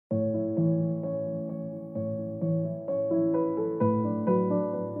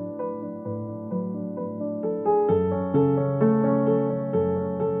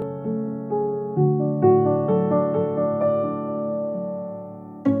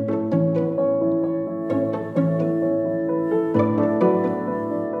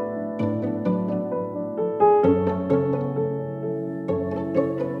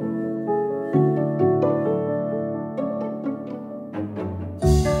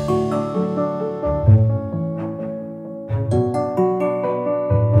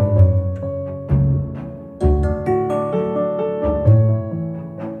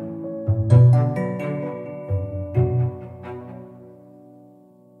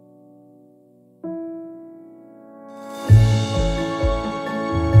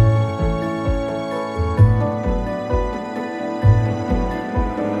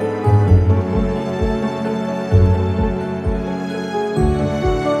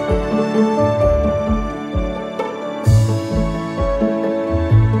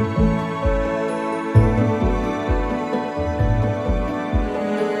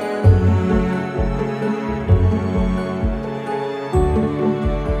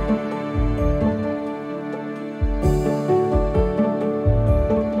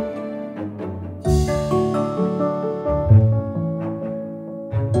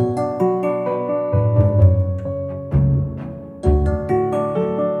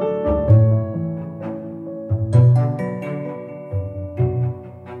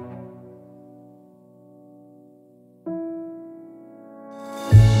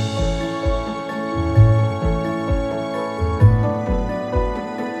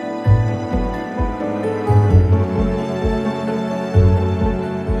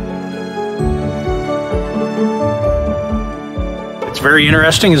very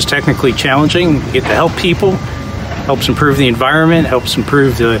interesting. It's technically challenging. You get to help people, helps improve the environment, helps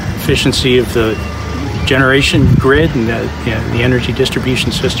improve the efficiency of the generation grid and the energy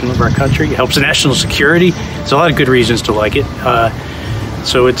distribution system of our country. It helps national security. There's a lot of good reasons to like it.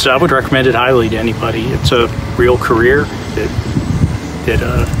 So I would recommend it highly to anybody. It's a real career that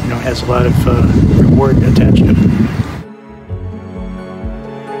has a lot of reward attached to it.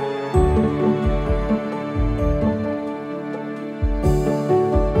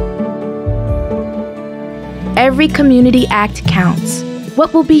 Every community act counts.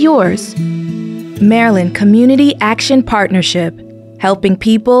 What will be yours? Maryland Community Action Partnership, helping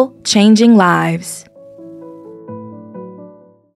people, changing lives.